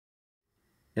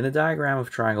In the diagram of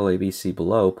triangle ABC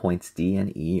below, points D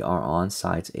and E are on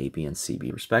sides AB and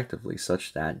CB respectively,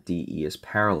 such that DE is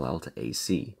parallel to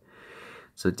AC.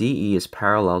 So DE is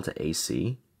parallel to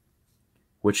AC,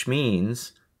 which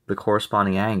means the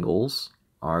corresponding angles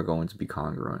are going to be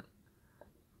congruent.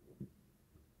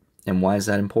 And why is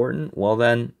that important? Well,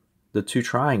 then the two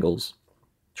triangles,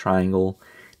 triangle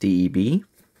DEB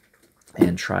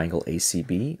and triangle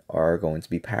ACB, are going to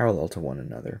be parallel to one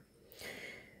another.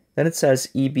 Then it says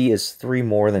EB is 3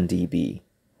 more than DB.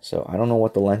 So I don't know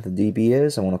what the length of DB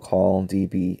is. I want to call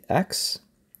DB X.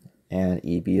 And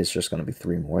EB is just going to be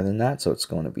 3 more than that. So it's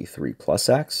going to be 3 plus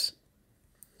X.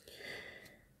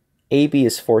 AB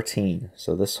is 14.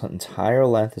 So this entire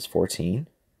length is 14.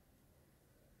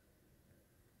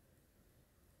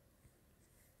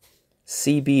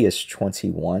 CB is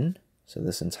 21. So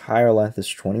this entire length is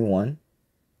 21.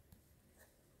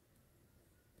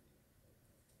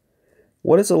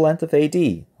 What is the length of AD?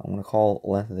 I'm going to call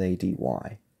length of AD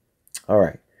Y. All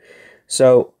right.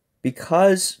 So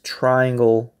because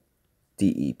triangle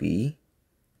DEB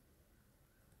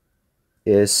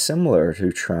is similar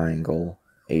to triangle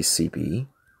ACB,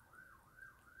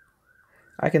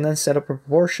 I can then set up a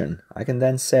proportion. I can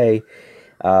then say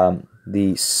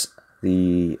the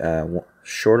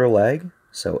shorter leg,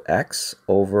 so X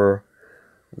over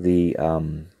the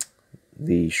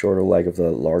shorter leg of the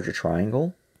larger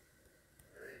triangle,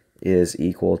 is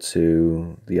equal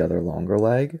to the other longer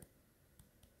leg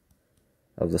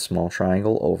of the small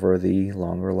triangle over the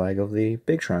longer leg of the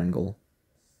big triangle.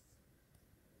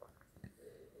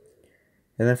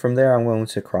 And then from there I'm going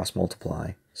to cross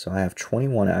multiply. So I have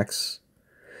 21x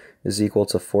is equal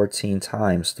to 14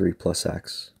 times 3 plus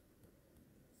x.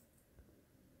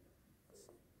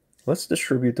 Let's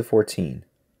distribute the 14.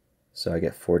 So I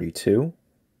get 42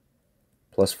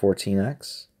 plus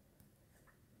 14x.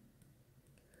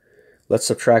 Let's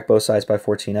subtract both sides by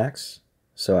 14x.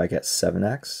 So I get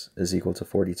 7x is equal to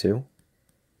 42.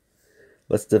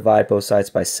 Let's divide both sides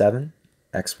by 7.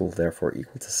 X will therefore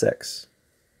equal to 6.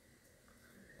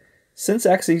 Since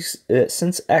x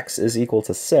is equal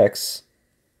to 6,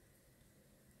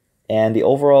 and the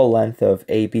overall length of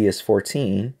AB is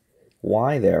 14,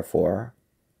 y therefore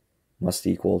must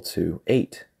equal to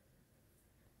 8.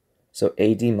 So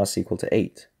AD must equal to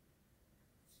 8.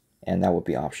 And that would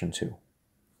be option 2.